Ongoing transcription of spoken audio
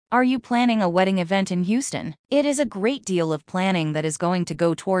Are you planning a wedding event in Houston? It is a great deal of planning that is going to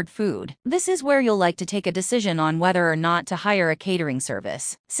go toward food. This is where you'll like to take a decision on whether or not to hire a catering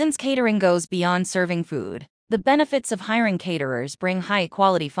service. Since catering goes beyond serving food, the benefits of hiring caterers bring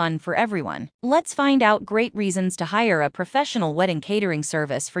high-quality fun for everyone. Let's find out great reasons to hire a professional wedding catering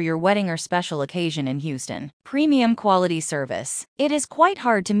service for your wedding or special occasion in Houston. Premium quality service. It is quite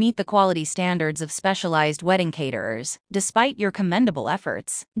hard to meet the quality standards of specialized wedding caterers, despite your commendable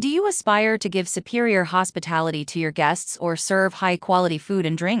efforts. Do you aspire to give superior hospitality to your guests or serve high-quality food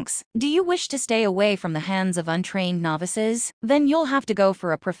and drinks? Do you wish to stay away from the hands of untrained novices? Then you'll have to go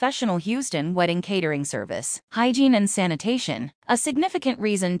for a professional Houston wedding catering service. Hygiene and sanitation. A significant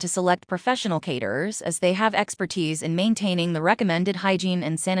reason to select professional caterers is they have expertise in maintaining the recommended hygiene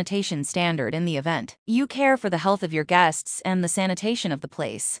and sanitation standard in the event. You care for the health of your guests and the sanitation of the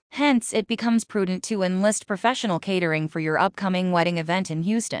place. Hence, it becomes prudent to enlist professional catering for your upcoming wedding event in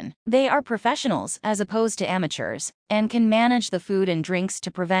Houston. They are professionals as opposed to amateurs and can manage the food and drinks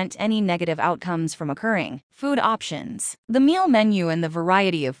to prevent any negative outcomes from occurring. Food options. The meal menu and the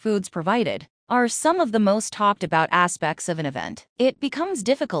variety of foods provided are some of the most talked about aspects of an event. It becomes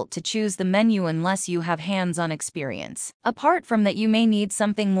difficult to choose the menu unless you have hands-on experience. Apart from that, you may need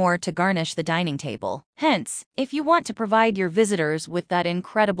something more to garnish the dining table. Hence, if you want to provide your visitors with that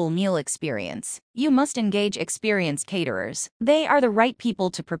incredible meal experience, you must engage experienced caterers. They are the right people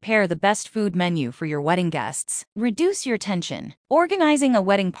to prepare the best food menu for your wedding guests. Reduce your tension. Organizing a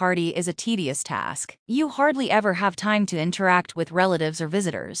wedding party is a tedious task. You hardly ever have time to interact with relatives or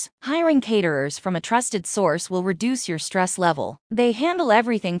visitors. Hiring caterers from a trusted source will reduce your stress level. They handle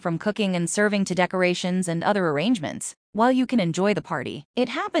everything from cooking and serving to decorations and other arrangements, while you can enjoy the party. It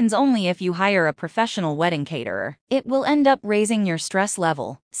happens only if you hire a professional wedding caterer. It will end up raising your stress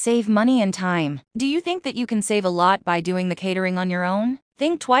level. Save money and time. Do you think that you can save a lot by doing the catering on your own?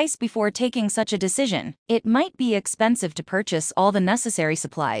 Think twice before taking such a decision. It might be expensive to purchase all the necessary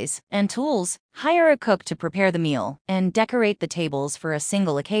supplies and tools, hire a cook to prepare the meal, and decorate the tables for a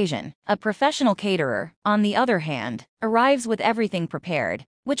single occasion. A professional caterer, on the other hand, arrives with everything prepared,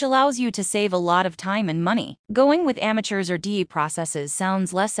 which allows you to save a lot of time and money. Going with amateurs or DE processes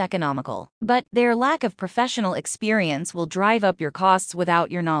sounds less economical, but their lack of professional experience will drive up your costs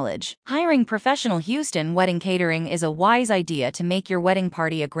without your knowledge. Hiring professional Houston wedding catering is a wise idea to make your wedding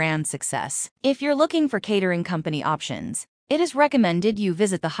party a grand success. If you're looking for catering company options, it is recommended you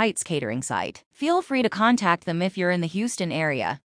visit the Heights catering site. Feel free to contact them if you're in the Houston area.